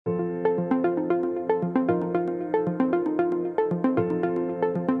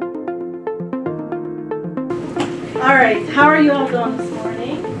All right, how are you all doing this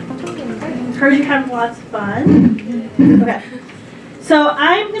morning? Heard you're having lots of fun. Okay, so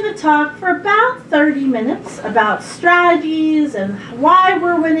I'm going to talk for about 30 minutes about strategies and why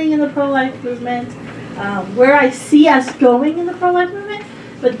we're winning in the pro-life movement, where I see us going in the pro-life movement,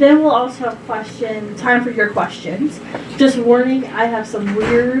 but then we'll also have time for your questions. Just warning, I have some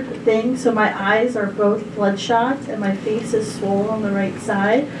weird things, so my eyes are both bloodshot and my face is swollen on the right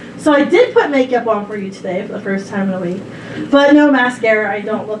side. So I did put makeup on for you today for the first time in a week, but no mascara. I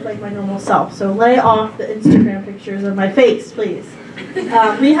don't look like my normal self, so lay off the Instagram pictures of my face, please.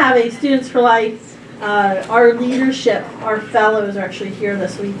 We have a Students for Life. Our leadership, our fellows are actually here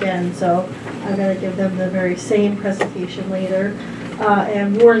this weekend, so I'm going to give them the very same presentation later.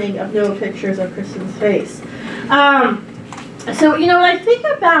 And warning of no pictures of Kristen's face. So, when I think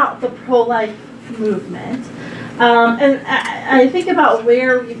about the pro-life movement, and I think about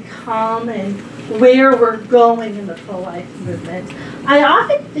where we've come and where we're going in the pro-life movement, I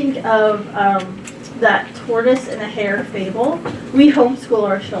often think of that tortoise and a hare fable. We homeschool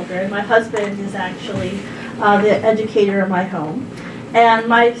our children. My husband is actually the educator of my home. And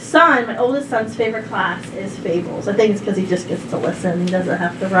my oldest son's favorite class is fables. I think it's because he just gets to listen. He doesn't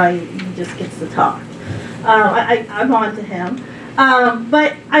have to write. He just gets to talk. I'm on to him.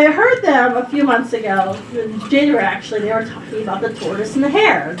 But I heard them a few months ago, in January actually, they were talking about the tortoise and the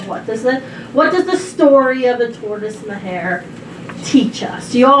hare. What does the story of the tortoise and the hare teach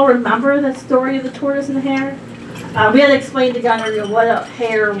us? Do you all remember the story of the tortoise and the hare? We had to explain to Gunnar what a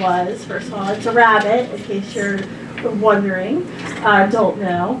hare was. First of all, it's a rabbit, in case you're wondering. Don't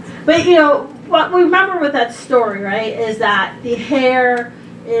know. But what we remember with that story, right, is that the hare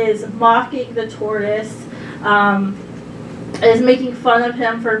is mocking the tortoise, is making fun of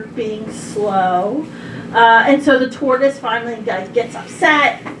him for being slow. And so the tortoise finally gets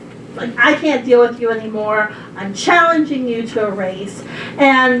upset. Like, I can't deal with you anymore. I'm challenging you to a race.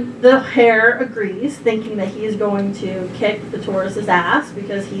 And the hare agrees, thinking that he is going to kick the tortoise's ass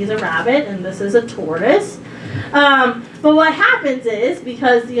because he's a rabbit and this is a tortoise. But what happens is,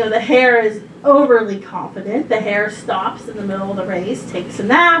 because the hare is overly confident, the hare stops in the middle of the race, takes a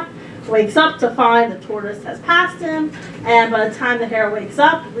nap, wakes up to find the tortoise has passed him, and by the time the hare wakes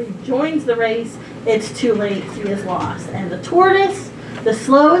up, rejoins the race, it's too late, he is lost. And the tortoise, the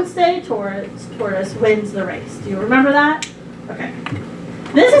slow and steady tortoise wins the race. Do you remember that? Okay.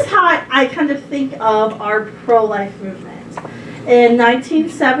 This is how I kind of think of our pro-life movement. In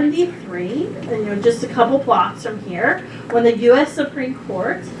 1973, and just a couple blocks from here, when the U.S. Supreme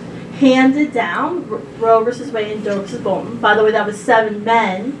Court handed down Roe v. Wade and Doe v. Bolton. By the way, that was 7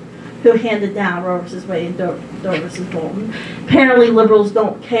 men who handed down Roe v. Wade and Doe v. Bolton. Apparently, liberals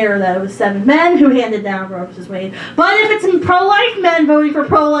don't care that it was 7 men who handed down Roe v. Wade. But if it's pro-life men voting for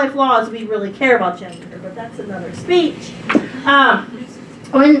pro-life laws, we really care about gender. But that's another speech.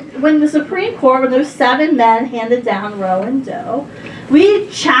 When the Supreme Court, when those 7 men handed down Roe and Doe, we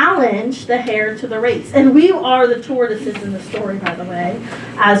challenged the hare to the race. And we are the tortoises in the story, by the way,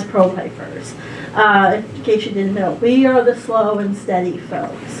 as pro-lifers. In case you didn't know, we are the slow and steady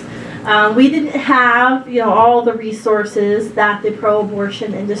folks. We didn't have, all the resources that the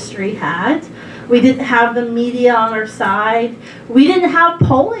pro-abortion industry had. We didn't have the media on our side. We didn't have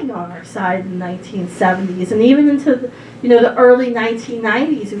polling on our side in the 1970s, and even into the early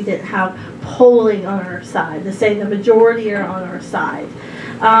 1990s, we didn't have polling on our side. To say the majority are on our side.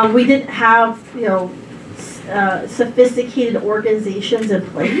 We didn't have sophisticated organizations in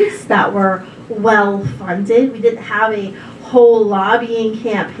place that were well funded. We didn't have a whole lobbying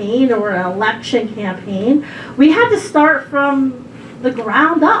campaign or an election campaign. We had to start from the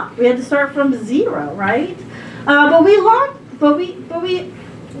ground up. We had to start from zero, right? But we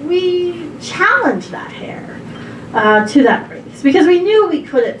challenged that hare to that race because we knew we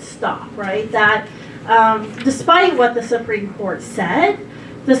couldn't stop, right? That despite what the Supreme Court said,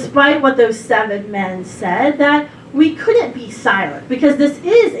 despite what those 7 men said, that we couldn't be silent because this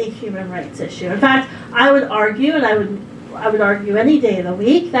is a human rights issue. In fact, I would argue, and I would argue any day of the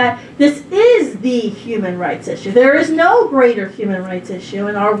week, that this is the human rights issue. There is no greater human rights issue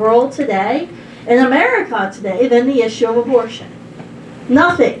in our world today, in America today, than the issue of abortion.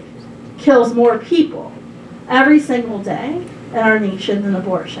 Nothing kills more people every single day in our nation than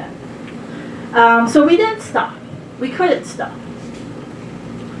abortion. So we didn't stop. We couldn't stop.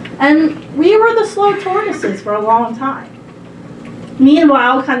 And we were the slow tortoises for a long time.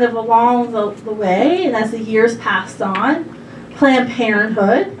 Meanwhile, kind of along the way, and as the years passed on, Planned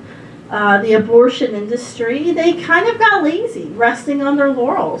Parenthood the abortion industry, they kind of got lazy, resting on their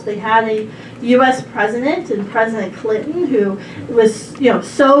laurels. They had a U.S. president, and President Clinton, who was,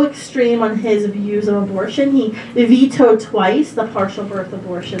 so extreme on his views of abortion. He vetoed twice the partial birth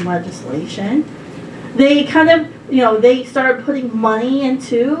abortion legislation. They kind of, they started putting money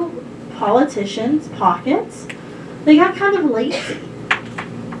into politicians' pockets. They got kind of lazy.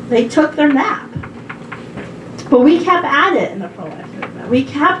 They took their nap. But we kept at it in the pro-life movement. We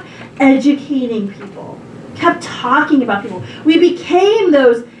kept educating people, kept talking about people. We became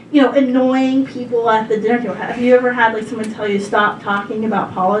those, annoying people at the dinner table. Have you ever had someone tell you stop talking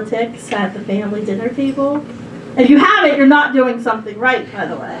about politics at the family dinner table? If you haven't, you're not doing something right, by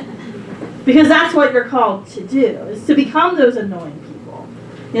the way. Because that's what you're called to do, is to become those annoying people.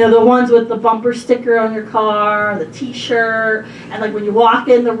 The ones with the bumper sticker on your car, the t-shirt, and when you walk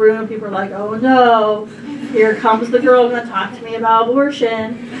in the room, people are like, oh no, here comes the girl going to talk to me about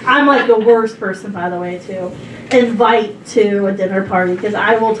abortion. I'm the worst person, by the way, to invite to a dinner party, because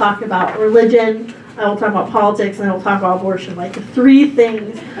I will talk about religion, I will talk about politics, and I will talk about abortion. The three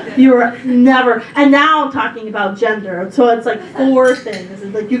things you are never, and now I'm talking about gender, so it's 4 things.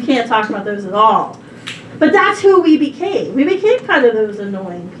 It's you can't talk about those at all. But that's who we became. We became kind of those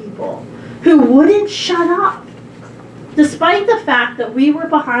annoying people who wouldn't shut up, despite the fact that we were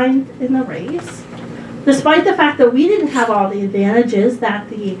behind in the race, despite the fact that we didn't have all the advantages that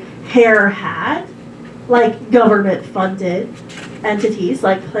the hair had, like government-funded entities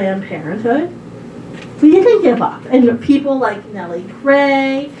like Planned Parenthood. We didn't give up. And people like Nellie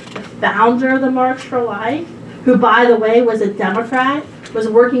Gray, the founder of the March for Life, who, by the way, was a Democrat, was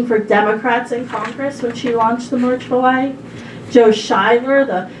working for Democrats in Congress when she launched the March for Life. Joe Shiler,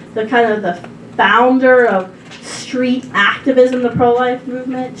 the kind of the founder of street activism, the pro-life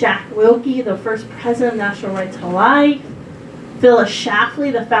movement. Jack Wilkie, the first president of National Right to Life. Phyllis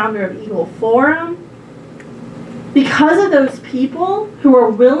Schlafly, the founder of Eagle Forum. Because of those people who are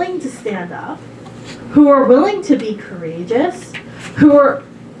willing to stand up, who are willing to be courageous, who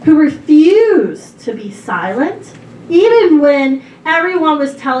refuse to be silent, even when everyone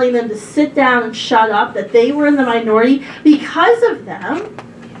was telling them to sit down and shut up, that they were in the minority, because of them,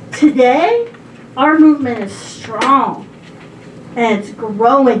 today, our movement is strong, and it's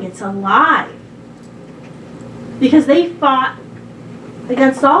growing, it's alive, because they fought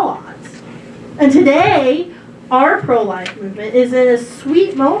against all odds. And today, our pro-life movement is in a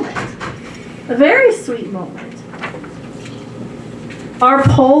sweet moment, a very sweet moment. Our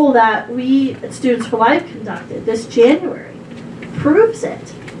poll that we at Students for Life conducted this January proves it.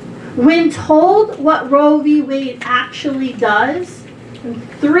 When told what Roe v. Wade actually does, in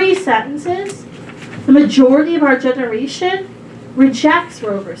 3 sentences, the majority of our generation rejects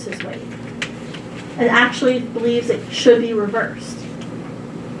Roe versus Wade and actually believes it should be reversed.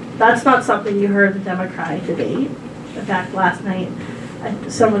 That's not something you heard in the Democratic debate. In fact, last night,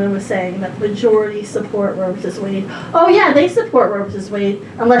 someone was saying that the majority support Roe versus Wade. Oh yeah, they support Roe versus Wade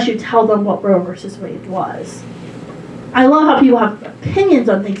unless you tell them what Roe versus Wade was. I love how people have opinions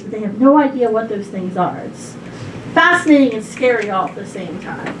on things, but they have no idea what those things are. It's fascinating and scary all at the same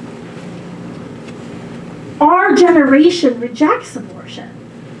time. Our generation rejects abortion.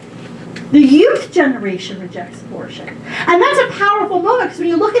 The youth generation rejects abortion. And that's a powerful moment, because when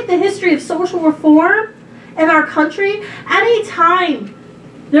you look at the history of social reform in our country, any time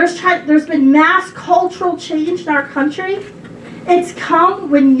there's been mass cultural change in our country, it's come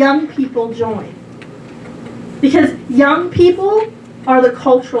when young people join. Because young people are the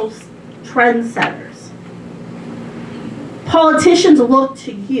cultural trendsetters. Politicians look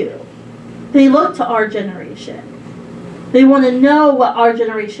to you. They look to our generation. They want to know what our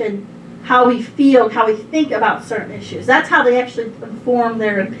generation, how we feel, how we think about certain issues. That's how they actually inform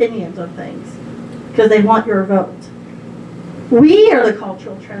their opinions on things, because they want your vote. We are the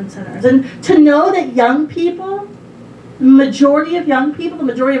cultural trendsetters. And to know that young people, the majority of young people, the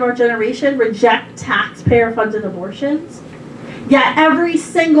majority of our generation, reject taxpayer-funded abortions, yet every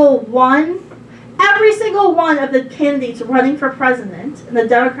single one of the candidates running for president in the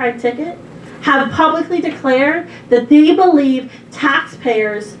Democratic ticket have publicly declared that they believe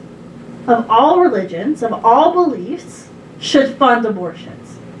taxpayers of all religions, of all beliefs, should fund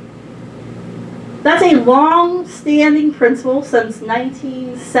abortions. That's a long-standing principle since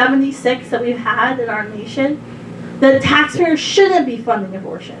 1976 that we've had in our nation, that taxpayers shouldn't be funding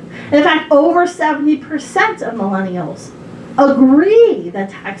abortion. And in fact, over 70% of millennials agree that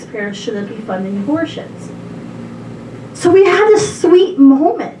taxpayers shouldn't be funding abortions. So we had this sweet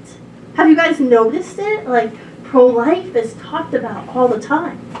moment. Have you guys noticed it? Pro-life is talked about all the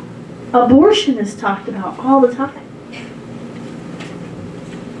time. Abortion is talked about all the time.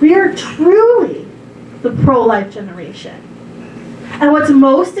 We are truly the pro-life generation. And what's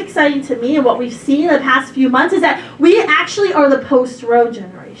most exciting to me and what we've seen in the past few months is that we actually are the post-Roe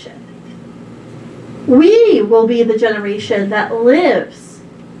generation. We will be the generation that lives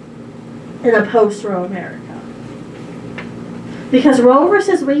in a post-Roe America. Because Roe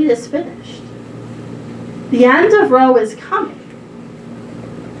versus Wade is finished. The end of Roe is coming.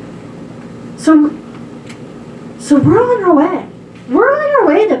 So we're on our way. We're on our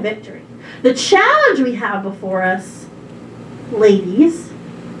way to victory. The challenge we have before us, ladies,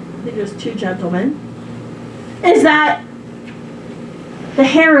 I think there's 2 gentlemen, is that the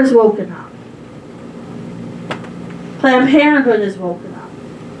hair is woken up. Planned Parenthood is woken up.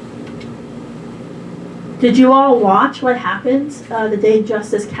 Did you all watch what happened the day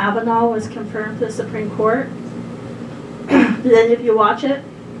Justice Kavanaugh was confirmed to the Supreme Court? Did any of you watch it?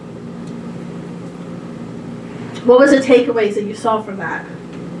 What was the takeaways that you saw from that?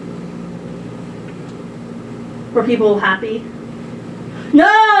 Were people happy?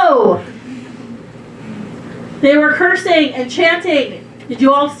 No! They were cursing and chanting. Did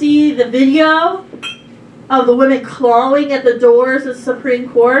you all see the video of the women clawing at the doors of the Supreme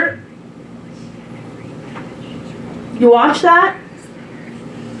Court? You watch that?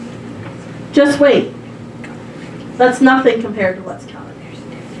 Just wait. That's nothing compared to what's coming.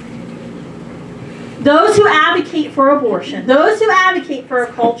 Those who advocate for abortion, those who advocate for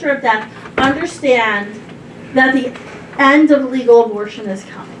a culture of death, understand that the end of legal abortion is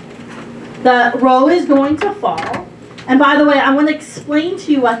coming. The Roe is going to fall. And by the way, I want to explain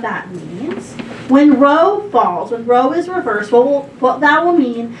to you what that means. When Roe falls, when Roe is reversed, what that will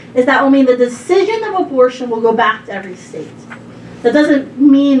mean is that will mean the decision of abortion will go back to every state. That doesn't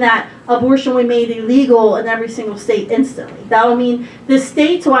mean that abortion will be made illegal in every single state instantly. That will mean the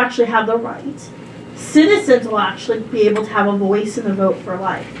states will actually have the right. Citizens will actually be able to have a voice in the vote for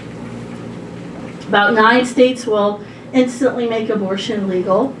life. About 9 states will instantly make abortion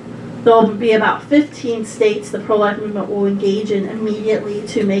legal. There will be about 15 states the pro-life movement will engage in immediately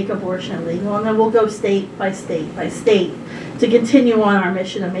to make abortion legal. And then we'll go state by state by state to continue on our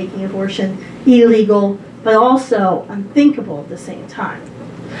mission of making abortion illegal, but also unthinkable at the same time.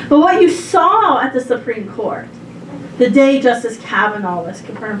 But what you saw at the Supreme Court, the day Justice Kavanaugh was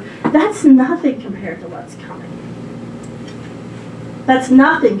confirmed, that's nothing compared to what's coming. That's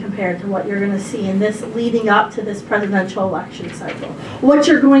nothing compared to what you're going to see in this leading up to this presidential election cycle. What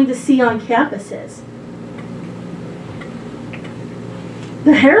you're going to see on campuses.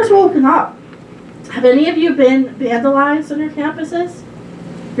 The hair's woken up. Have any of you been vandalized on your campuses?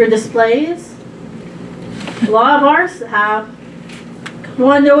 Your displays? A lot of ours have. You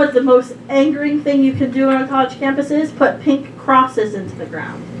want to know what the most angering thing you can do on a college campus is? Put pink crosses into the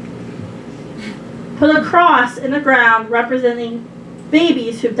ground. Put a cross in the ground representing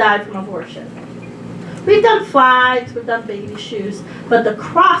babies who've died from abortion. We've done flags, we've done baby shoes, but the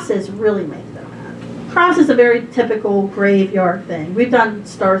crosses really make them mad. Cross is a very typical graveyard thing. We've done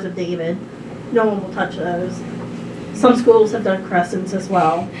Stars of David. No one will touch those. Some schools have done crescents as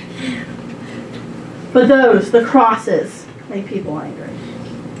well. But the crosses, make people angry.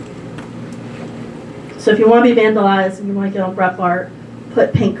 So if you want to be vandalized and you want to get on rep art,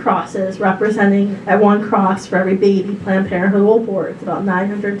 put pink crosses representing one cross for every baby Planned Parenthood will abort. It's about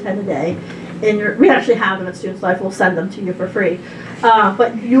 910 a day. We actually have them at Students Life. We'll send them to you for free.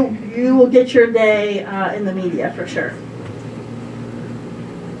 But you will get your day in the media for sure.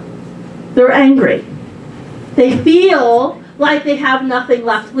 They're angry. They feel like they have nothing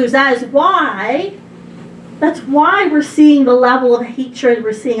left to lose. That's why we're seeing the level of hatred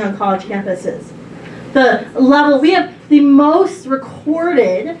we're seeing on college campuses. The level, we have the most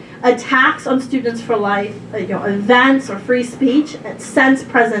recorded attacks on Students for Life, events or free speech since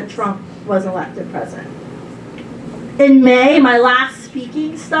President Trump was elected president. In May, my last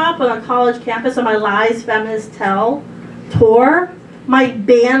speaking stop on a college campus on my Lies Feminists Tell tour, my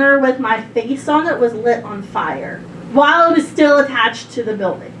banner with my face on it was lit on fire while it was still attached to the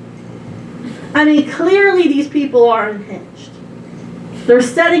building. I mean, clearly these people are unhinged. They're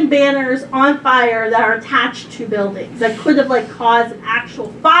setting banners on fire that are attached to buildings that could have caused an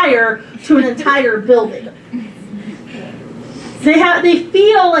actual fire to an entire building. They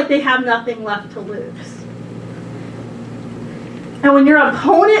feel like they have nothing left to lose. And when your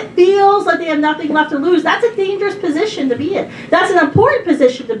opponent feels like they have nothing left to lose, that's a dangerous position to be in. That's an important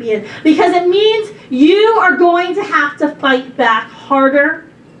position to be in because it means you are going to have to fight back harder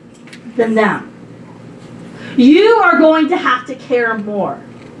than them. You are going to have to care more.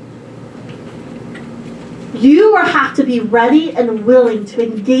 You have to be ready and willing to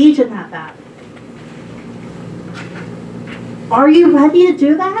engage in that battle. Are you ready to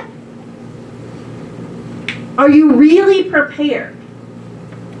do that? Are you really prepared?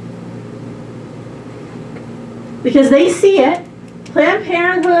 Because they see it. Planned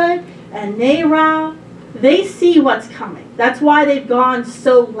Parenthood and NARA, they see what's coming. That's why they've gone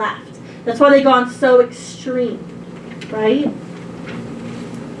so left. That's why they've gone so extreme, right?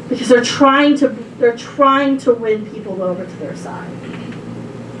 Because they're trying to win people over to their side.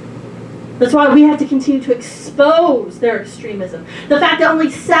 That's why we have to continue to expose their extremism. The fact that only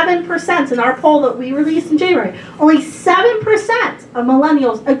 7% in our poll that we released in January, only 7% of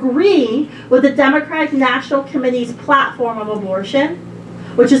millennials agree with the Democratic National Committee's platform of abortion,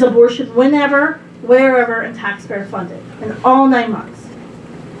 which is abortion whenever, wherever, and taxpayer funded, in all 9 months.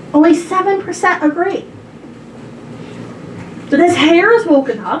 Only 7% agree. So this hair is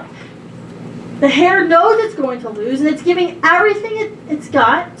woken up. The hair knows it's going to lose, and it's giving everything it's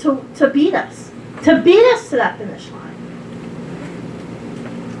got to beat us. To beat us to that finish line.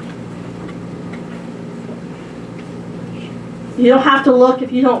 You don't have to look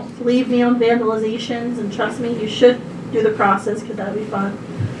if you don't believe me on vandalizations, and trust me, you should do the crosses because that would be fun.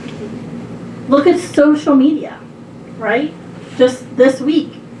 Look at social media, right? Just this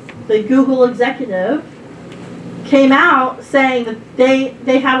week, the Google executive came out saying that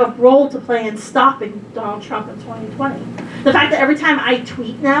they have a role to play in stopping Donald Trump in 2020. The fact that every time I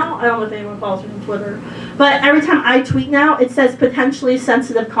tweet now, I don't know if anyone follows me on Twitter, but every time I tweet now, it says potentially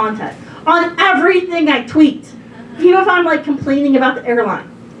sensitive content on everything I tweet. Even if I'm like complaining about the airline.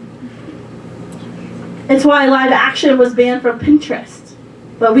 It's why live action was banned from Pinterest.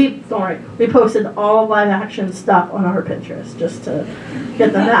 But we posted all live action stuff on our Pinterest just to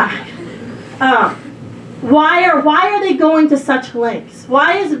get them back. Why are they going to such lengths?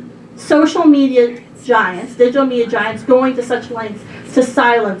 Why is social media giants, digital media giants, going to such lengths to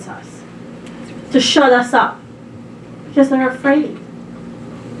silence us, to shut us up? Because they're afraid,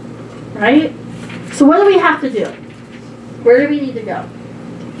 right? So what do we have to do? Where do we need to go?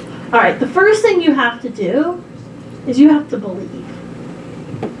 All right, the first thing you have to do is you have to believe.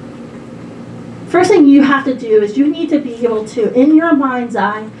 First thing you have to do is you need to be able to, in your mind's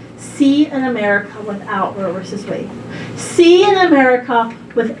eye, see an America without Roe versus Wade. See an America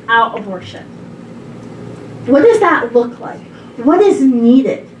without abortion. What does that look like? What is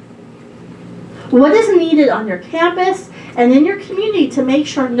needed? What is needed on your campus and in your community to make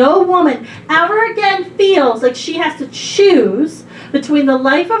sure no woman ever again feels like she has to choose between the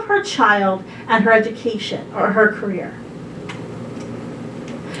life of her child and her education or her career?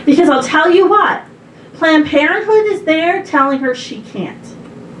 Because I'll tell you what, Planned Parenthood is there telling her she can't.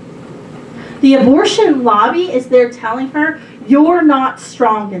 The abortion lobby is there telling her, you're not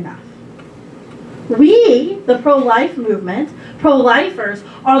strong enough. We, the pro-life movement, pro-lifers,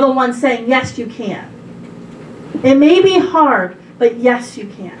 are the ones saying, yes, you can. It may be hard, but yes, you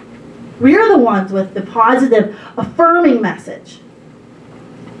can. We're the ones with the positive, affirming message.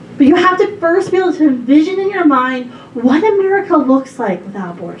 But you have to first be able to envision in your mind what America looks like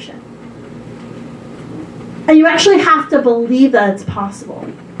without abortion. And you actually have to believe that it's possible.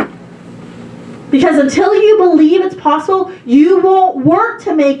 Because until you believe it's possible, you won't work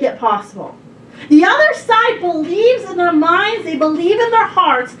to make it possible. The other side believes in their minds, they believe in their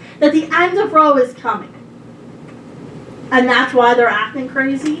hearts that the end of Roe is coming. And that's why they're acting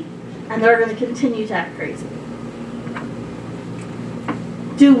crazy, and they're going to continue to act crazy.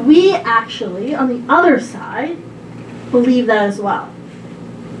 Do we actually, on the other side, believe that as well?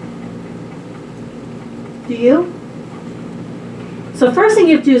 Do you? So first thing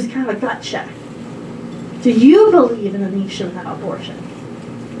you have to do is kind of a gut check. Do you believe in a nation without abortion?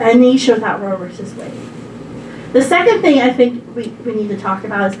 A nation without Roe versus Wade? The second thing I think we need to talk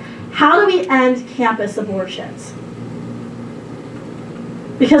about is how do we end campus abortions?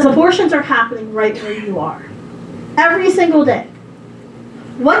 Because abortions are happening right where you are. Every single day.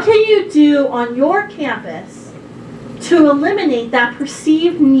 What can you do on your campus to eliminate that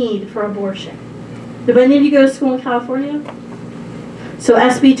perceived need for abortion? Did any of you go to school in California? So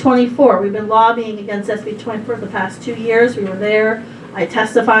SB 24, we've been lobbying against SB 24 for the past 2 years. We were there. I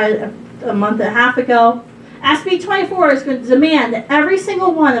testified a month and a half ago. SB 24 is going to demand that every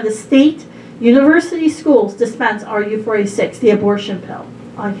single one of the state university schools dispense RU486, the abortion pill,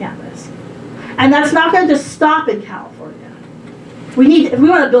 on campus. And that's not going to just stop in California. If we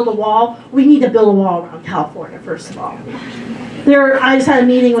want to build a wall, we need to build a wall around California, first of all. I just had a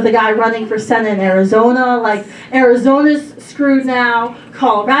meeting with a guy running for Senate in Arizona. Like, Arizona's screwed now.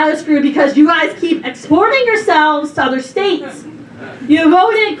 Colorado's screwed because you guys keep exporting yourselves to other states. You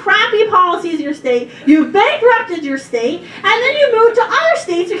voted crappy policies in your state. You bankrupted your state. And then you moved to other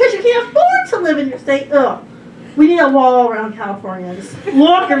states because you can't afford to live in your state. Ugh. We need a wall around California. Just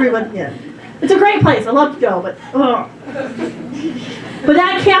lock everybody in. It's a great place. I love to go, but ugh. But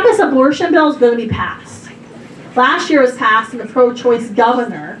that campus abortion bill is going to be passed. Last year it was passed, and the pro-choice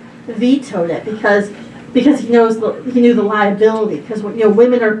governor vetoed it because he knew the liability. Because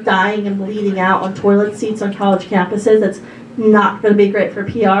women are dying and bleeding out on toilet seats on college campuses. That's not going to be great for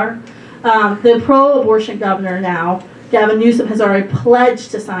PR. The pro-abortion governor now, Gavin Newsom, has already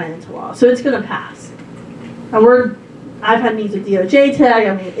pledged to sign into law, so it's going to pass. And I've had meetings with DOJ today.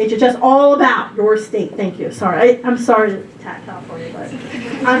 I mean, HHS, all about your state. Thank you. Sorry, I'm sorry to attack California, but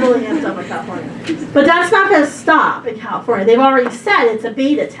I'm really amped up with California. But that's not going to stop in California. They've already said it's a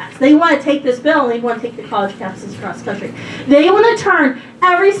beta test. They want to take this bill and they want to take the college campuses across the country. They want to turn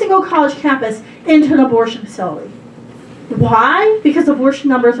every single college campus into an abortion facility. Why? Because abortion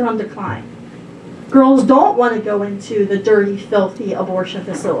numbers are on decline. Girls don't want to go into the dirty, filthy abortion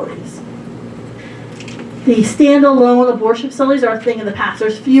facilities. The standalone abortion facilities are a thing of the past.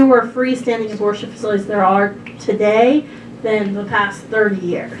 There's fewer freestanding abortion facilities there are today than the past 30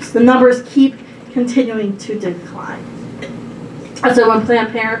 years. The numbers keep continuing to decline. And so when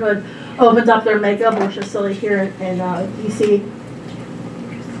Planned Parenthood opened up their mega abortion facility here in DC,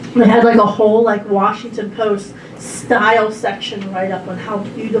 they had like a whole Washington Post style section right up on how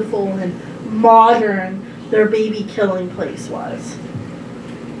beautiful and modern their baby killing place was.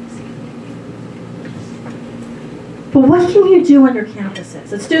 But what can you do on your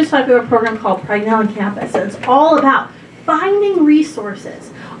campuses? At Students Life, we have a program called Pregnant on Campus, and it's all about finding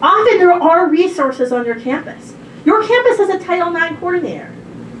resources. Often there are resources on your campus. Your campus has a Title IX coordinator.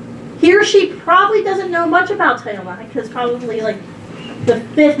 He or she probably doesn't know much about Title IX because it's probably the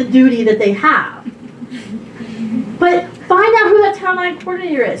fifth duty that they have. But find out who that Title IX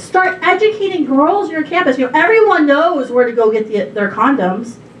coordinator is. Start educating girls on your campus. Everyone knows where to go get their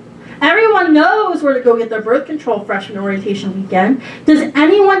condoms. Everyone knows where to go get their birth control freshman orientation weekend. Does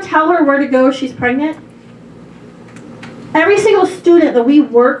anyone tell her where to go if she's pregnant? Every single student that we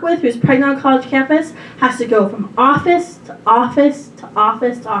work with who's pregnant on college campus has to go from office to office to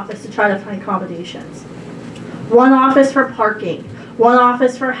office to office to try to find accommodations. One office for parking, one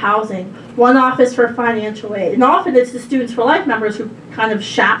office for housing, one office for financial aid. And often it's the Students for Life members who kind of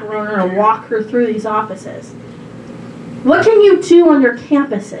chaperone her and walk her through these offices. What can you do on your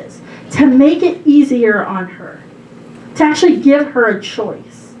campuses to make it easier on her? To actually give her a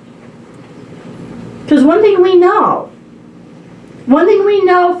choice? Because one thing we know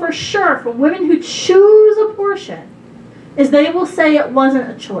for sure from women who choose abortion is they will say it wasn't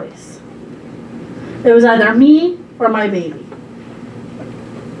a choice. It was either me or my baby.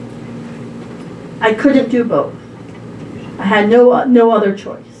 I couldn't do both. I had no other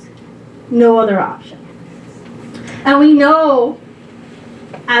choice, no other option. And we know,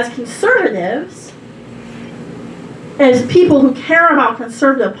 as conservatives, as people who care about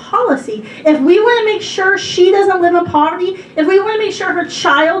conservative policy, if we want to make sure she doesn't live in poverty, if we want to make sure her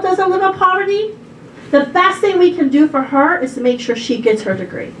child doesn't live in poverty, the best thing we can do for her is to make sure she gets her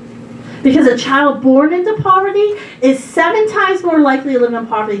degree. Because a child born into poverty is 7 times more likely to live in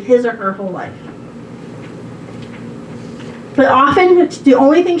poverty his or her whole life. But often, the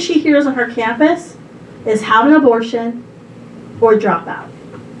only thing she hears on her campus is have an abortion or drop out.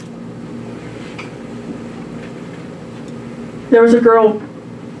 There was a girl,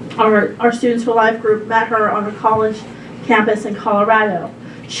 our Students for Life group met her on a college campus in Colorado.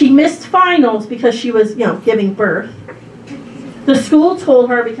 She missed finals because she was, giving birth. The school told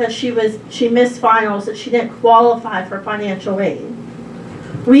her because she missed finals that she didn't qualify for financial aid.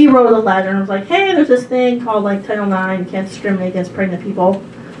 We wrote a letter and was like, hey, there's this thing called Title IX, can't discriminate against pregnant people.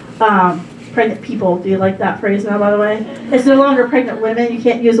 Pregnant people, do you like that phrase now, by the way? It's no longer pregnant women. You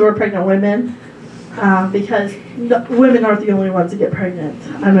can't use the word pregnant women because women aren't the only ones that get pregnant.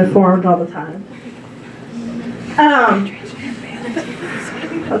 I'm informed all the time.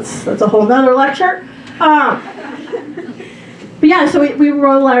 That's a whole nother lecture. But yeah, so we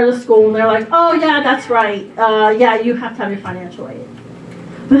wrote a letter to school, and they're like, oh yeah, that's right. Yeah, you have to have your financial aid.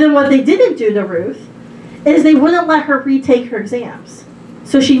 But then what they didn't do to Ruth is they wouldn't let her retake her exams.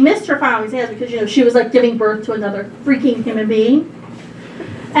 So she missed her final exams because, she was giving birth to another freaking human being.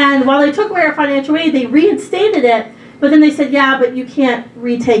 And while they took away her financial aid, they reinstated it, but then they said, yeah, but you can't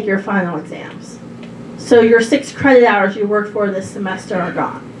retake your final exams. So your 6 credit hours you worked for this semester are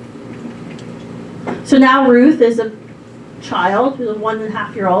gone. So now Ruth is a child who's a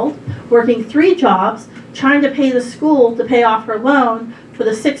 1.5-year-old working 3 jobs, trying to pay the school to pay off her loan for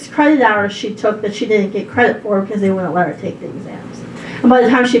the 6 credit hours she took that she didn't get credit for because they wouldn't let her take the exams. And by the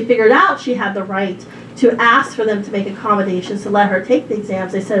time she figured out she had the right to ask for them to make accommodations to let her take the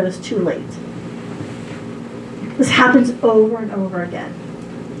exams, they said it was too late. This happens over and over again.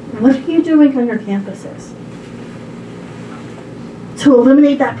 What are you doing on your campuses to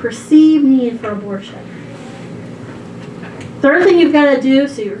eliminate that perceived need for abortion? Third thing you've got to do,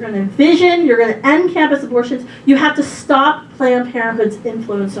 so you're going to envision, you're going to end campus abortions, you have to stop Planned Parenthood's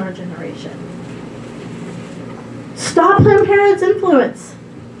influence on our generation. Stop Planned Parenthood's influence.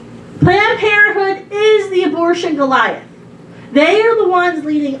 Planned Parenthood is the abortion Goliath. They are the ones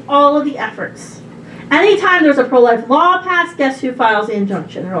leading all of the efforts. Anytime there's a pro-life law passed, guess who files the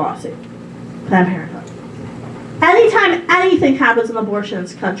injunction or lawsuit? Planned Parenthood. Anytime anything happens in abortion in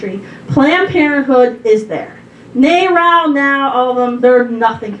this country, Planned Parenthood is there. NARAL, now, all of them, they're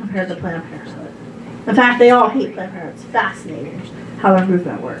nothing compared to Planned Parenthood. In fact, they all hate Planned Parenthood. It's fascinating how their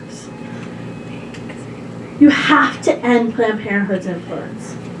movement works. You have to end Planned Parenthood's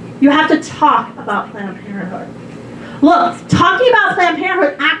influence. You have to talk about Planned Parenthood. Look, talking about Planned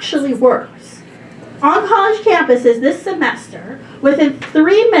Parenthood actually works. On college campuses this semester, within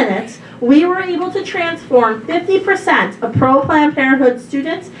 3 minutes, we were able to transform 50% of pro-Planned Parenthood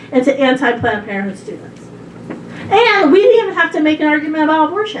students into anti-Planned Parenthood students. And we didn't even have to make an argument about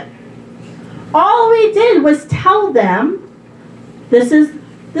abortion. All we did was tell them, this is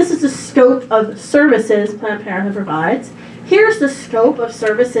the scope of services Planned Parenthood provides. Here's the scope of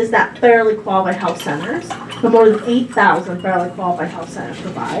services that federally qualified health centers, the more than 8,000 federally qualified health centers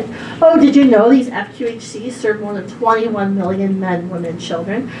provide. Oh, did you know these FQHCs serve more than 21 million men, women,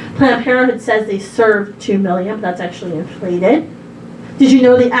 children? Planned Parenthood says they serve 2 million, but that's actually inflated. Did you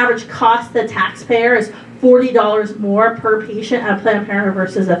know the average cost to the taxpayer is $40 more per patient at Planned Parenthood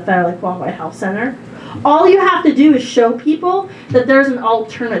versus a federally qualified health center? All you have to do is show people that there's an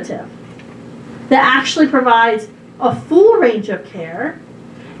alternative that actually provides a full range of care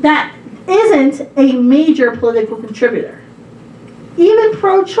that isn't a major political contributor. Even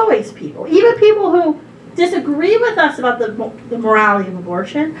pro-choice people, even people who disagree with us about the morality of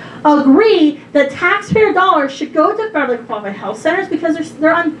abortion, agree that taxpayer dollars should go to federally qualified health centers because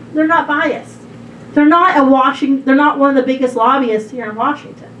they're not biased. They're not one of the biggest lobbyists here in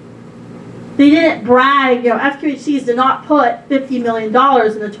Washington. They didn't brag, FQHCs did not put $50 million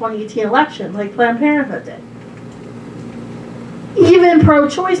in the 2018 election like Planned Parenthood did. Even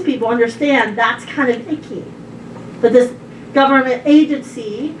pro-choice people understand that's kind of icky. That this government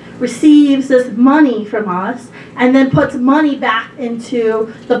agency receives this money from us and then puts money back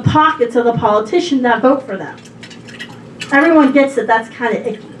into the pockets of the politicians that vote for them. Everyone gets that that's kind of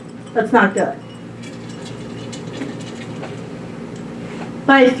icky. That's not good.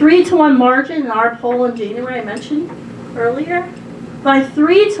 By a 3-to-1 margin in our poll in January I mentioned earlier, by a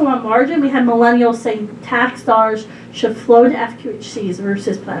 3-to-1 margin we had millennials saying tax dollars should flow to FQHCs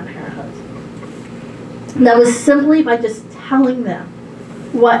versus Planned Parenthood. And that was simply by just telling them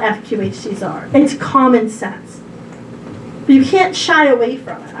what FQHCs are. It's common sense. But you can't shy away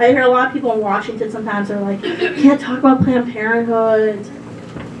from it. I hear a lot of people in Washington sometimes are like, you can't talk about Planned Parenthood.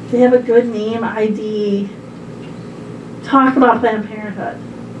 They have a good name ID. Talk about Planned Parenthood.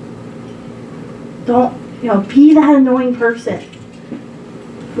 Don't, be that annoying person.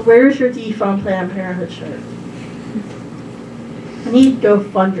 Where's your defund Planned Parenthood shirt? I need Go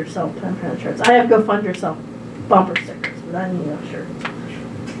Fund Yourself Planned Parenthood shirts. I have Go Fund Yourself bumper stickers, but I need a shirt.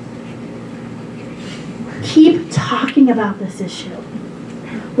 Keep talking about this issue.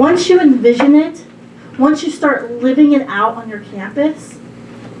 Once you envision it, once you start living it out on your campus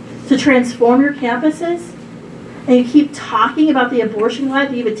to transform your campuses, and you keep talking about the abortion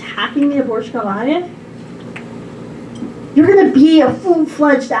Goliath, you keep attacking the abortion Goliath, you're going to be a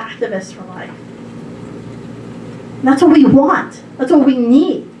full-fledged activist for life. And that's what we want. That's what we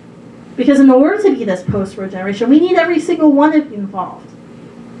need. Because in order to be this post-war generation, we need every single one of you involved.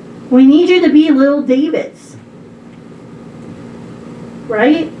 We need you to be little Davids.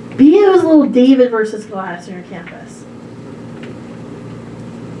 Right? Be those little David versus Goliath on your campus.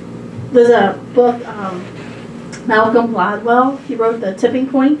 There's a book, Malcolm Gladwell, he wrote The Tipping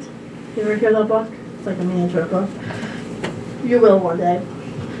Point. You ever hear that book? It's like a miniature book. You will one day.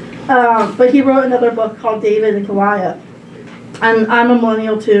 But he wrote another book called David and Goliath. And I'm a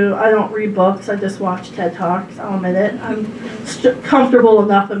millennial too. I don't read books. I just watch TED Talks. I'll admit it. I'm comfortable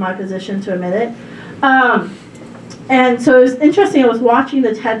enough in my position to admit it. And so it was interesting. I was watching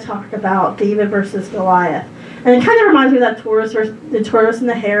the TED Talk about David versus Goliath. And it kind of reminds me of that the tortoise and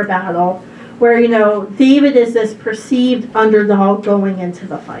the hare battle, where, David is this perceived underdog going into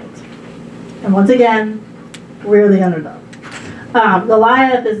the fight. And once again, we're the underdog.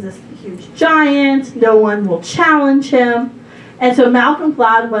 Goliath is this huge giant. No one will challenge him. And so Malcolm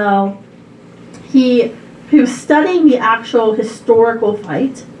Gladwell, he was studying the actual historical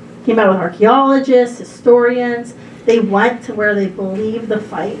fight He met with archaeologists, historians. They went to where they believe the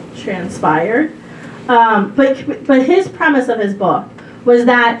fight transpired. But his premise of his book was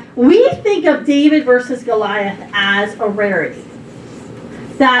that we think of David versus Goliath as a rarity.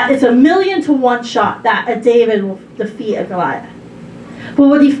 That it's a 1,000,000 to 1 shot that a David will defeat a Goliath. But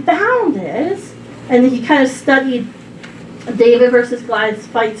what he found is, and he kind of studied David versus Goliath's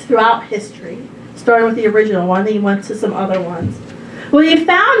fights throughout history, starting with the original one, then he went to some other ones. What he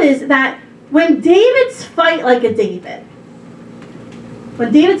found is that when Davids fight like a David,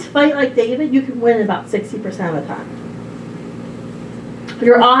 you can win about 60% of the time.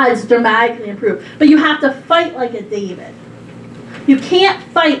 Your odds dramatically improve. But you have to fight like a David. You can't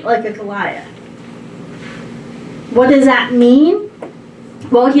fight like a Goliath. What does that mean?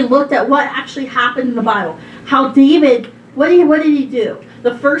 Well, he looked at what actually happened in the Bible. How David, what did he do?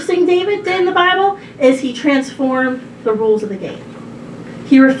 The first thing David did in the Bible is he transformed the rules of the game.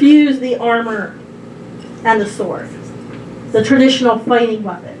 He refused the armor and the sword, the traditional fighting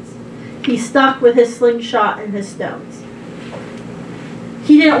weapons. He stuck with his slingshot and his stones.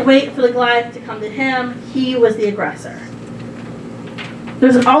 He didn't wait for the Goliath to come to him. He was the aggressor.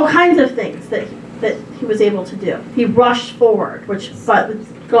 There's all kinds of things that he was able to do. He rushed forward, but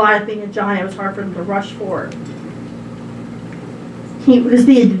with Goliath being a giant, it was hard for him to rush forward. He was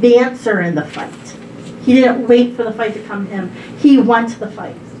the advancer in the fight. He didn't wait for the fight to come to him. He went to the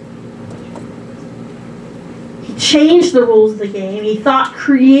fight. He changed the rules of the game. He thought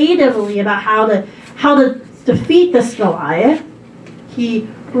creatively about how to defeat this Goliath. He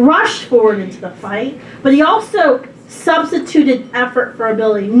rushed forward into the fight, but he also substituted effort for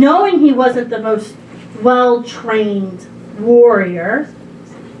ability. Knowing he wasn't the most well-trained warrior,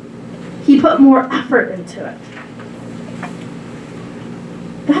 he put more effort into it.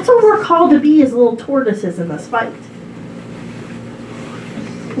 That's what we're called to be as little tortoises in this fight.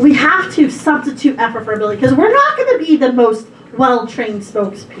 We have to substitute effort for ability because we're not going to be the most well-trained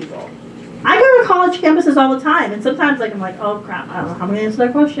spokespeople. I go to college campuses all the time, and sometimes I'm like, oh crap, I don't know how I'm going to answer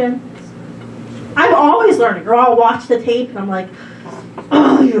that question. I'm always learning, or I'll watch the tape and I'm like,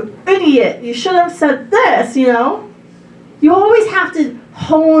 oh, you idiot, you should have said this, you know? You always have to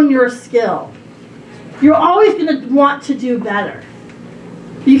hone your skill. You're always going to want to do better.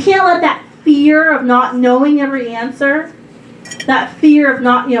 You can't let that fear of not knowing every answer, that fear of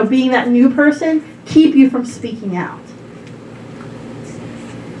not, being that new person, keep you from speaking out.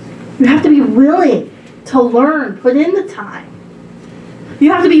 You have to be willing to learn, put in the time.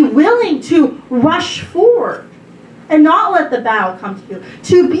 You have to be willing to rush forward and not let the battle come to you,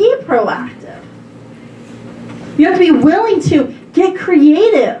 to be proactive. You have to be willing to get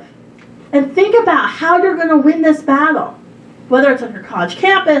creative and think about how you're going to win this battle. Whether it's on your college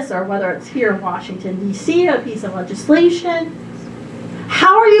campus or whether it's here in Washington, D.C., a piece of legislation.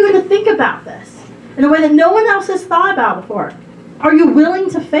 How are you going to think about this in a way that no one else has thought about before? Are you willing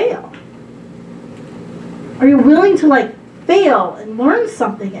to fail? Are you willing to fail and learn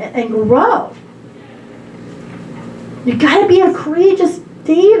something and grow? You got to be a courageous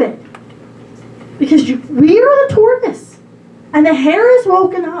David because we are the tortoise and the hare is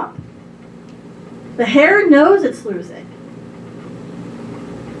woken up. The hare knows it's losing.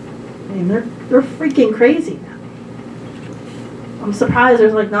 I mean, they're freaking crazy now. I'm surprised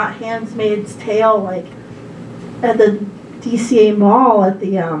there's not Handmaid's Tale at the DCA mall at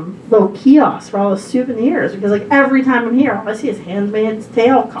the little kiosk for all the souvenirs because every time I'm here all I see is Handmaid's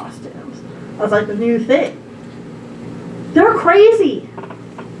Tale costumes. That's the new thing. They're crazy.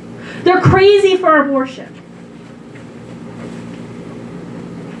 They're crazy for abortion.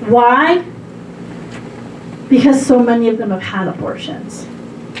 Why? Because so many of them have had abortions.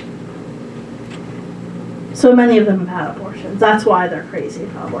 So many of them have had abortions. That's why they're crazy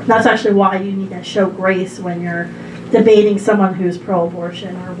about abortion. That's actually why you need to show grace when you're debating someone who's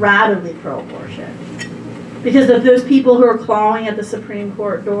pro-abortion or radically pro-abortion. Because of those people who are clawing at the Supreme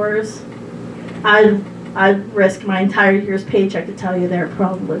Court doors, I'd risk my entire year's paycheck to tell you they're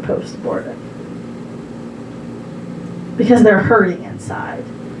probably post-abortive. Because they're hurting inside.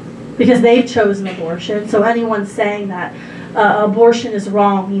 Because they've chosen abortion. So anyone saying that abortion is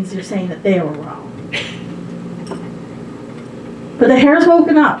wrong means you're saying that they were wrong. But the hare's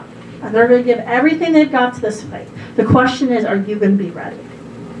woken up, and they're going to give everything they've got to this fight. The question is, are you going to be ready?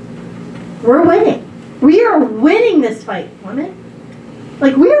 We're winning. We are winning this fight, women.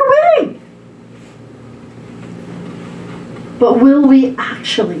 We are winning. But will we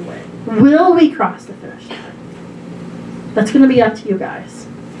actually win? Will we cross the finish line? That's going to be up to you guys.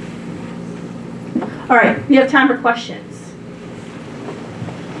 All right, we have time for questions.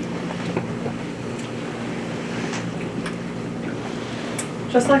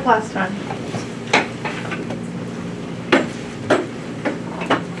 just like last time.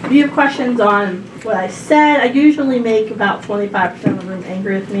 If you have questions on what I said, I usually make about 25% of the room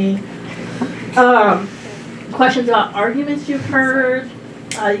angry with me. Questions about arguments you've heard,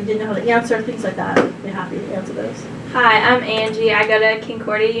 you didn't know how to answer, things like that. I'd be happy to answer those. Hi, I'm Angie. I go to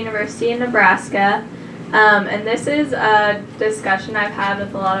Concordia University in Nebraska. And this is a discussion I've had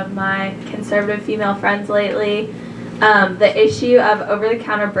with a lot of my conservative female friends lately. The issue of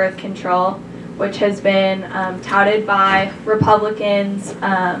over-the-counter birth control, which has been touted by Republicans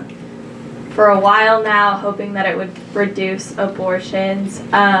for a while now, hoping that it would reduce abortions.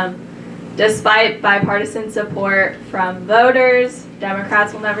 Despite bipartisan support from voters,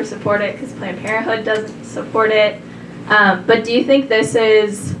 Democrats will never support it because Planned Parenthood doesn't support it. But do you think this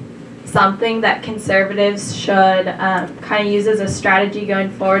is something that conservatives should kind of use as a strategy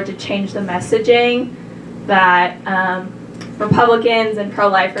going forward to change the messaging that Republicans and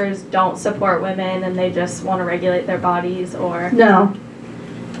pro-lifers don't support women and they just want to regulate their bodies? Or No,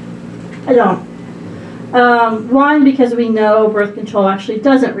 I don't. One, because we know birth control actually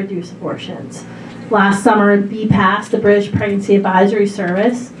doesn't reduce abortions. Last summer, BPAS, the British Pregnancy Advisory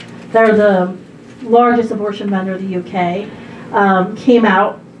Service, they're the largest abortion vendor in the UK, came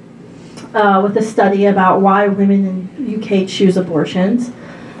out with a study about why women in the UK choose abortions.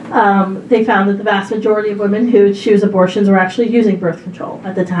 They found that the vast majority of women who choose abortions were actually using birth control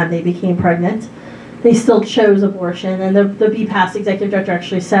at the time they became pregnant. They still chose abortion, and the BPAS executive director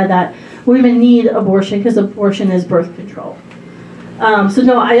actually said that women need abortion because abortion is birth control. So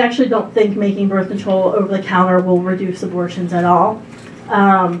no, I actually don't think making birth control over the counter will reduce abortions at all.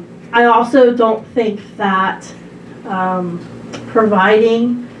 I also don't think that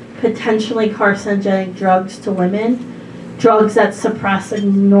providing potentially carcinogenic drugs to women, drugs that suppress a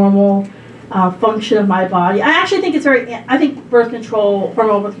normal function of my body. I actually think I think birth control,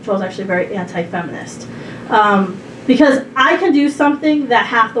 hormonal birth control is actually very anti-feminist. Because I can do something that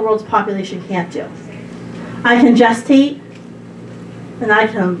half the world's population can't do. I can gestate, and I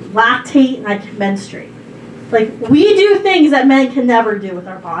can lactate, and I can menstruate. Like, we do things that men can never do with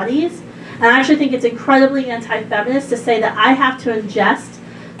our bodies. And I actually think it's incredibly anti-feminist to say that I have to ingest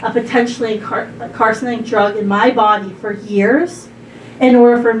a potentially carcinogenic drug in my body for years in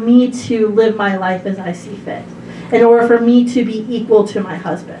order for me to live my life as I see fit, in order for me to be equal to my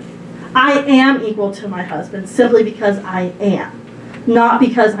husband. I am equal to my husband simply because I am, not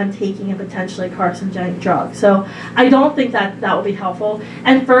because I'm taking a potentially carcinogenic drug. So I don't think that will be helpful.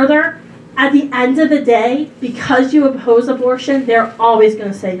 And further, at the end of the day, because you oppose abortion, they're always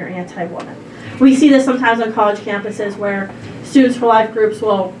going to say you're anti-woman. We see this sometimes on college campuses where Students for Life groups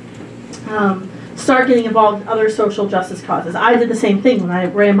will start getting involved in other social justice causes. I did the same thing when I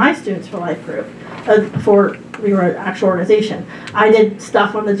ran my Students for Life group before we were an actual organization. I did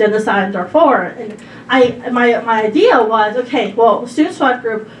stuff on the genocide in Darfur, and my idea was, okay, well, the Students for Life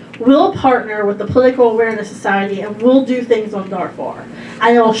group will partner with the Political Awareness Society and we'll do things on Darfur.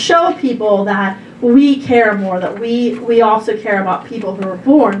 And it'll show people that we care more, that we also care about people who are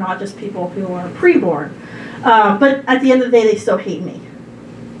born, not just people who are preborn. But at the end of the day, they still hate me.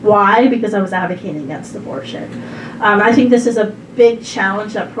 Why? Because I was advocating against abortion. I think this is a big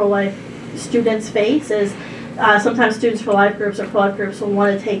challenge that pro-life students face is sometimes Students for Life groups or pro-life groups will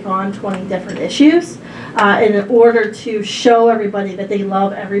want to take on 20 different issues in order to show everybody that they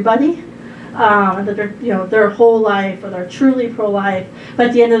love everybody, and that they're, their whole life, or they're truly pro-life. But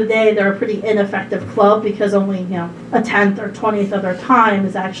at the end of the day, they're a pretty ineffective club because only a 10th or 20th of their time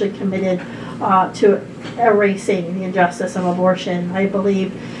is actually committed to erasing the injustice of abortion. I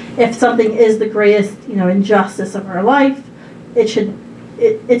believe if something is the greatest injustice of our life,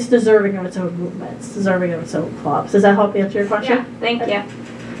 it's deserving of its own movement. It's deserving of its own clubs. Does that help answer your question? Yeah, thank you.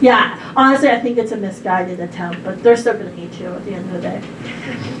 Yeah, honestly, I think it's a misguided attempt, but they're still going to hate you at the end of the day.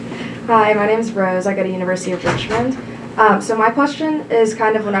 Hi, my name is Rose. I go to University of Richmond. So my question is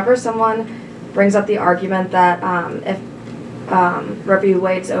kind of whenever someone brings up the argument that if Roe v.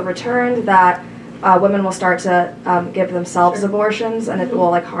 Wade's overturned, that women will start to give themselves abortions and it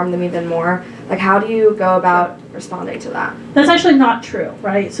will harm them even more. How do you go about responding to that? That's actually not true,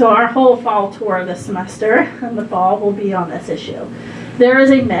 right? So our whole fall tour this semester in the fall will be on this issue. There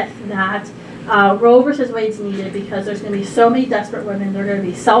is a myth that Roe versus Wade's needed because there's going to be so many desperate women, they're going to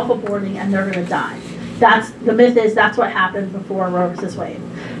be self-aborting and they're going to die. The myth is that's what happened before Roe versus Wade.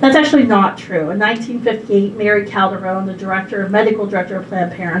 That's actually not true. In 1958, Mary Calderon, the medical director of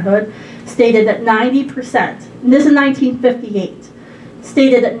Planned Parenthood, stated that 90%, and this is 1958,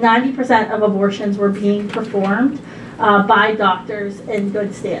 stated that 90% of abortions were being performed by doctors in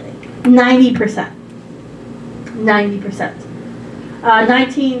good standing. 90%. 90%.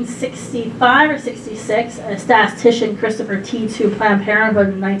 1965 or 66, a statistician, Christopher Tietz, who Planned Parenthood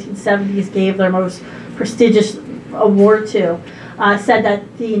in the 1970s gave their most prestigious award to, said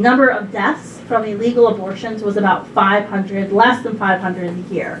that the number of deaths from illegal abortions was about 500, less than 500 a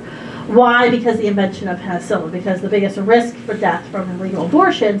year. Why? Because the invention of penicillin. Because the biggest risk for death from illegal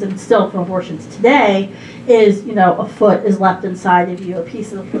abortions, and still from abortions today, is, a foot is left inside of you, a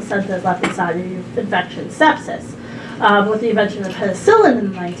piece of the placenta is left inside of you, infection, sepsis. With the invention of penicillin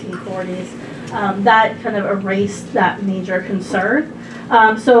in the 1940s, that kind of erased that major concern.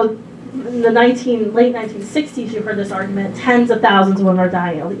 So in the late 1960s, you heard this argument, tens of thousands of women are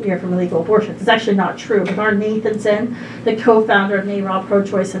dying a year from illegal abortions. It's actually not true. Bernard Nathanson, the co-founder of NARAL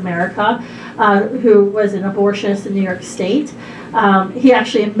Pro-Choice America, who was an abortionist in New York State, he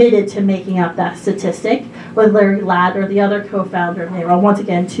actually admitted to making up that statistic with Larry Ladder, the other co-founder of NARAL. Once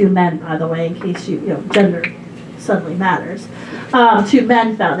again, two men, by the way, in case gender suddenly matters. Two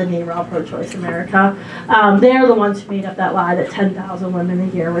men founded NARAL Pro-Choice America. They're the ones who made up that lie that 10,000 women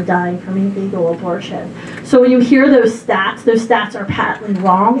a year were dying from illegal abortion. So when you hear those stats are patently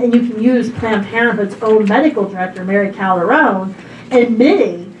wrong, and you can use Planned Parenthood's own medical director, Mary Calderone,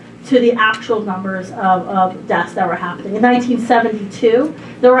 admitting to the actual numbers of deaths that were happening. In 1972,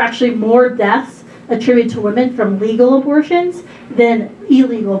 there were actually more deaths attributed to women from legal abortions than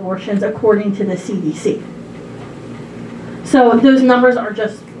illegal abortions, according to the CDC. So those numbers are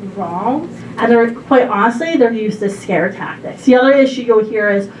just wrong, and they're, quite honestly, they're used as scare tactics. The other issue you'll hear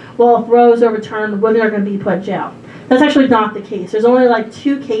is, well, if Roe is overturned, women are going to be put in jail. That's actually not the case. There's only like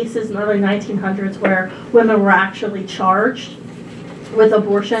 2 cases in the early 1900s where women were actually charged with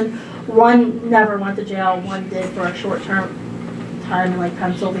abortion. One never went to jail, one did for a short-term time in like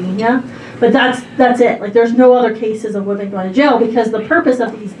Pennsylvania. But that's it. Like, there's no other cases of women going to jail, because the purpose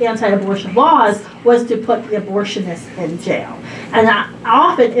of these anti-abortion laws was to put the abortionists in jail. And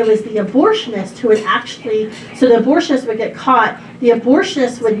often it was the abortionist who would actually, so the abortionist would get caught, the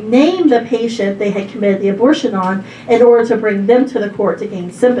abortionist would name the patient they had committed the abortion on in order to bring them to the court to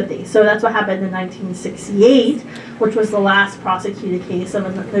gain sympathy. So that's what happened in 1968, which was the last prosecuted case of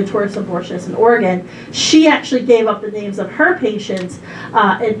a notorious abortionist in Oregon. She actually gave up the names of her patients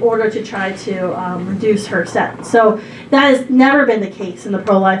in order to try to reduce her sentence. So that has never been the case in the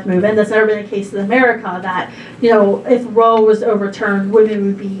pro-life movement. That's never been the case in America, that, if Roe was overturned, women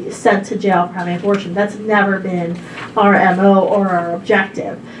would be sent to jail for having abortion. That's never been our MO or our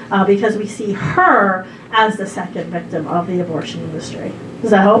objective, because we see her as the second victim of the abortion industry.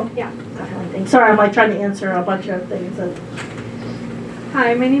 Does that help? Yeah, definitely. Sorry, I'm trying to answer a bunch of things.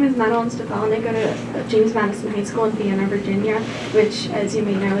 Hi, my name is Madeline Stefan. I go to James Madison High School in Vienna, Virginia, which, as you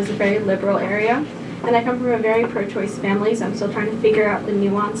may know, is a very liberal area. And I come from a very pro-choice family, so I'm still trying to figure out the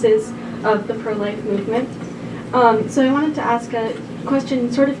nuances of the pro-life movement. So I wanted to ask a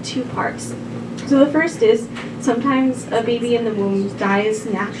question, sort of 2 parts. So the first is, sometimes a baby in the womb dies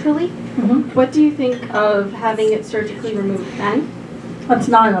naturally. Mm-hmm. What do you think of having it surgically removed then? That's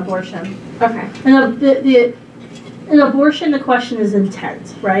not an abortion. Okay. And in abortion, the question is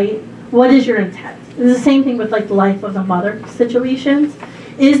intent, right? What is your intent? It's the same thing with like life of the mother situations.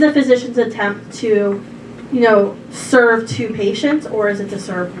 Is the physician's attempt to, serve 2 patients, or is it to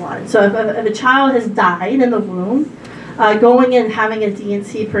serve 1? So if a child has died in the womb, going in and having a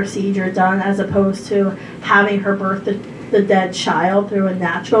D&C procedure done, as opposed to having her birth the dead child through a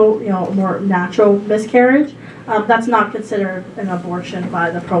natural, more natural miscarriage, that's not considered an abortion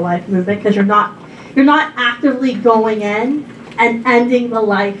by the pro-life movement, because you're not actively going in and ending the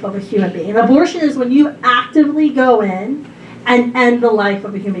life of a human being. An abortion is when you actively go in and end the life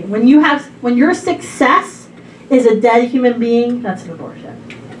of a human being. When your success is a dead human being, that's an abortion.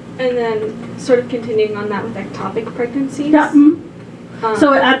 And then, sort of continuing on that with ectopic pregnancies. Yeah. Mm-hmm.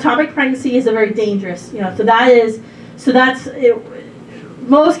 So ectopic pregnancy is a very dangerous,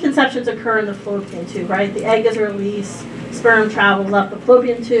 most conceptions occur in the fallopian tube, right? The egg is released, sperm travels up the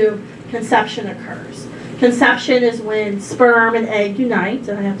fallopian tube, conception occurs. Conception is when sperm and egg unite,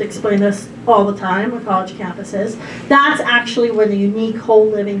 and I have to explain this all the time on college campuses. That's actually when a unique, whole,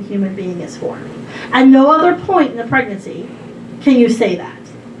 living human being is formed. At no other point in the pregnancy can you say that.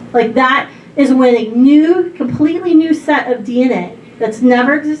 Like, that is when a completely new set of DNA that's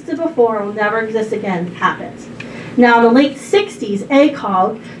never existed before and will never exist again happens. Now, in the late 60s,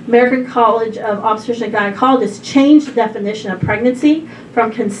 ACOG, American College of Obstetricians and Gynecologists, changed the definition of pregnancy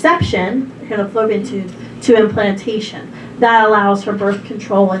from conception, in the fallopian tube, to implantation. That allows for birth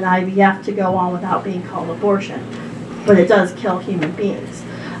control and IVF to go on without being called abortion. But it does kill human beings.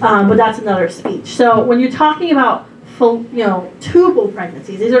 But that's another speech. So when you're talking about tubal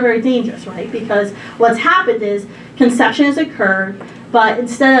pregnancies, these are very dangerous, right? Because what's happened is conception has occurred, but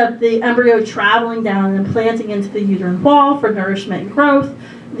instead of the embryo traveling down and implanting into the uterine wall for nourishment and growth,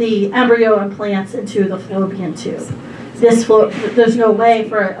 the embryo implants into the fallopian tube. There's no way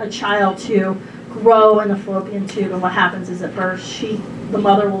for a child to grow in the fallopian tube, and what happens is at birth, the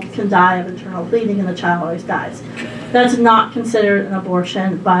mother can die of internal bleeding, and the child always dies. That's not considered an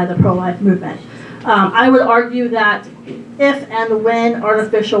abortion by the pro-life movement. I would argue that if and when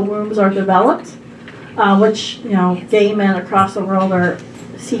artificial wombs are developed, which gay men across the world are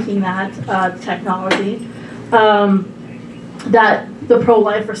seeking that technology, that the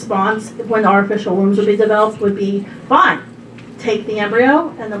pro-life response when artificial wombs would be developed would be fine. Take the embryo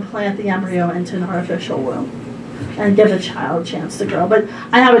and then plant the embryo into an artificial womb and give the child a chance to grow. But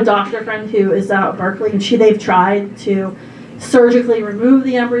I have a doctor friend who is out at Berkeley, and they've tried to surgically remove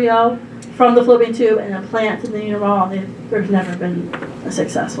the embryo from the fallopian tube and implant in the uterine wall. There's never been a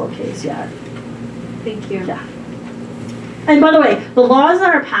successful case yet. Thank you. Yeah. And by the way, the laws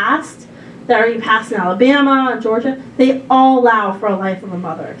that are passed, that are being passed in Alabama and Georgia, they all allow for a life of a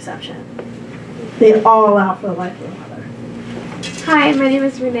mother exception. They all allow for a life of a mother. Hi, my name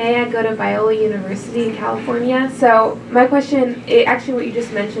is Renee. I go to Biola University in California. So my question, actually what you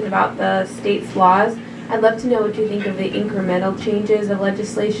just mentioned about the state's laws, I'd love to know what you think of the incremental changes of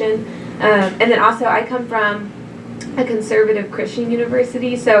legislation. And then also I come from a conservative Christian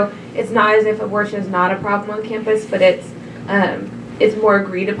university, so it's not as if abortion is not a problem on campus, but it's more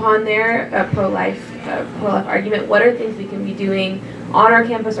agreed upon there, a pro-life argument. What are things we can be doing on our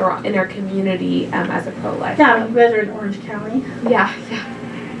campus or in our community as a pro-life? Yeah, you guys are in Orange County. Yeah.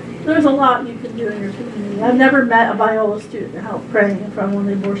 There's a lot you can do in your community. I've never met a Biola student to help pray in front of one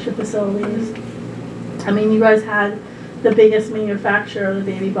of the abortion facilities. I mean, you guys had the biggest manufacturer of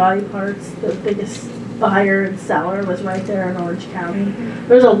the baby body parts, the biggest buyer and seller was right there in Orange County.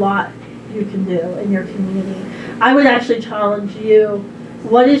 There's a lot you can do in your community. I would actually challenge you,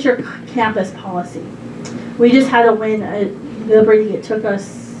 what is your campus policy? We just had a win at Liberty. It took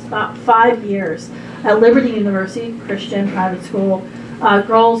us about 5 years. At Liberty University, Christian private school,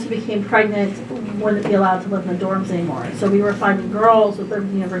 girls who became pregnant wouldn't be allowed to live in the dorms anymore. So we were finding girls with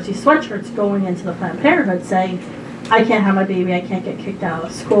Liberty University sweatshirts going into the Planned Parenthood saying, I can't have my baby, I can't get kicked out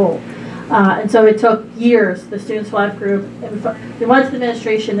of school. And so it took years, the Students for Life group, we went to the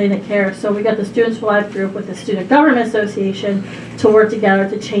administration, they didn't care, so we got the Students for Life group with the Student Government Association to work together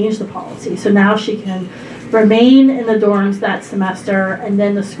to change the policy. So now she can remain in the dorms that semester, and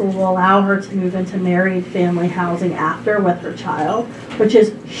then the school will allow her to move into married family housing after with her child, which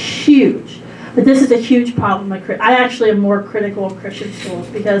is huge. But this is a huge problem. I actually am more critical of Christian schools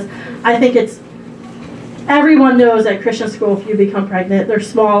because I think everyone knows at Christian school if you become pregnant, they're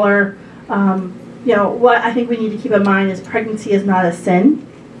smaller. What I think we need to keep in mind is pregnancy is not a sin.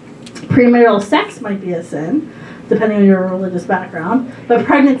 Premarital sex might be a sin, depending on your religious background, but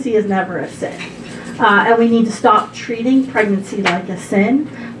pregnancy is never a sin. And we need to stop treating pregnancy like a sin.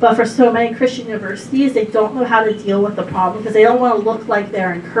 But for so many Christian universities, they don't know how to deal with the problem because they don't want to look like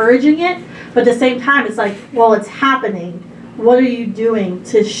they're encouraging it. But at the same time, it's like, well, it's happening. What are you doing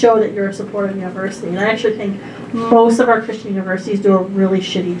to show that you're a supportive university? And I actually think most of our Christian universities do a really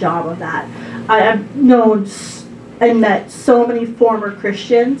shitty job of that. I've known and met so many former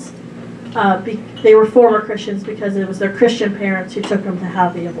Christians. They were former Christians because it was their Christian parents who took them to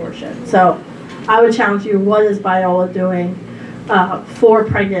have the abortion. So I would challenge you, what is Biola doing for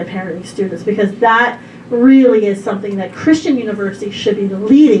pregnant parenting students? Because that really is something that Christian universities should be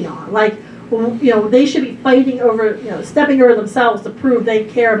leading on. Like, they should be fighting over, stepping over themselves to prove they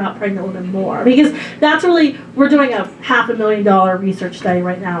care about pregnant women more. Because that's really, we're doing a $500,000 research study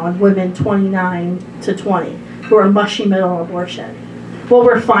right now on women 29 to 20 who are mushy middle abortion. What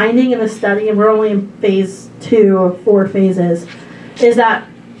we're finding in the study, and we're only in phase 2 of 4 phases, is that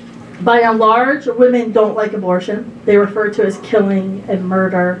by and large, women don't like abortion. They refer to it as killing and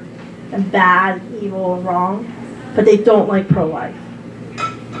murder and bad, evil, and wrong, but they don't like pro-life.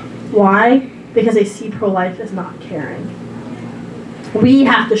 Why? Because they see pro-life as not caring. We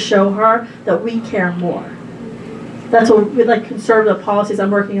have to show her that we care more. That's what we like conservative policies.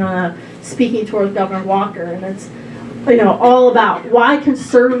 I'm working on a speaking tour with Governor Walker, and it's all about why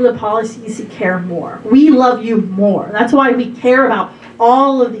conservative policies care more. We love you more. That's why we care about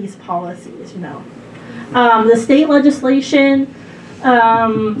all of these policies. The state legislation.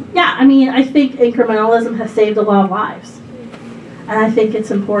 I think incrementalism has saved a lot of lives. And I think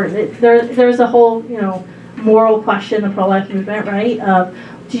it's important. There's a whole, moral question of pro-life movement, right? Of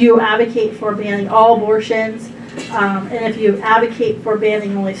do you advocate for banning all abortions? And if you advocate for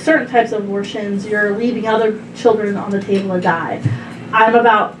banning only certain types of abortions, you're leaving other children on the table to die. I'm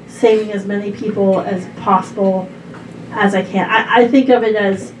about saving as many people as possible as I can. I think of it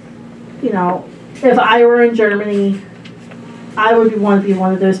as, you know, if I were in Germany, I would want to be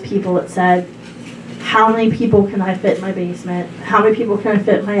one of those people that said, how many people can I fit in my basement? How many people can I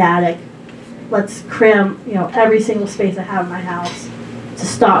fit in my attic? Let's cram, you know, every single space I have in my house to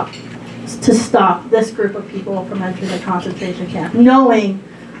stop this group of people from entering the concentration camp, knowing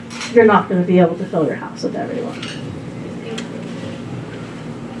you're not going to be able to fill your house with everyone.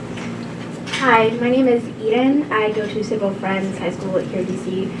 Hi, my name is Eden. I go to Civil Friends High School here in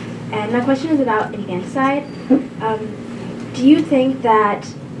DC, and my question is about infanticide. Do you think that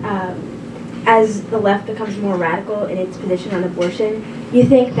as the left becomes more radical in its position on abortion, you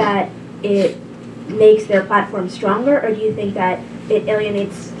think that it makes their platform stronger, or do you think that it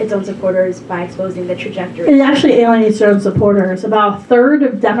alienates its own supporters by exposing the trajectory? It actually alienates their own supporters. About a third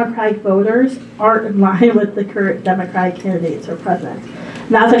of Democratic voters aren't in line with the current Democratic candidates for president.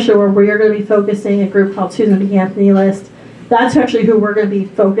 And that's actually where we're going to be focusing, a group called Susan B. Anthony List. That's actually who we're going to be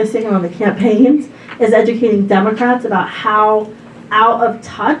focusing on the campaigns, is educating Democrats about how out of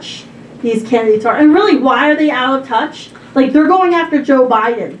touch these candidates are. And really, why are they out of touch? Like, they're going after Joe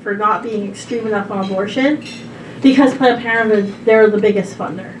Biden for not being extreme enough on abortion because Planned Parenthood, they're the biggest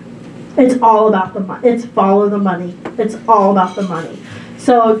funder. It's all about the money. It's follow the money. It's all about the money.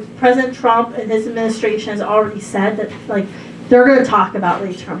 So President Trump and his administration has already said that, like, they're going to talk about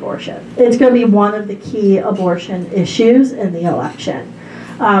late-term abortion. It's going to be one of the key abortion issues in the election.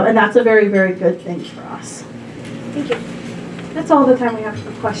 And that's a very, very good thing for us. Thank you. That's all the time we have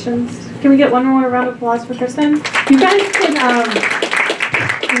for questions. Can we get one more round of applause for Kristen? You guys can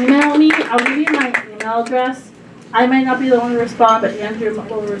email me. I'll give you my email address. I might not be the one to respond, but Andrew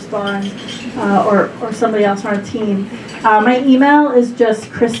will respond, or somebody else on our team. My email is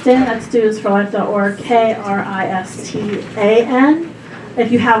just Kristen at studentsforlife.org, KRISTAN. If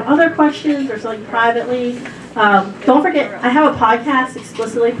you have other questions or something privately, don't forget, I have a podcast,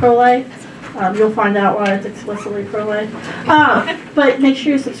 Explicitly Pro-Life. You'll find out why it's explicitly pro-life. But make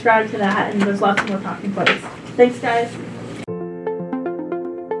sure you subscribe to that, and there's lots more talking points. Thanks, guys.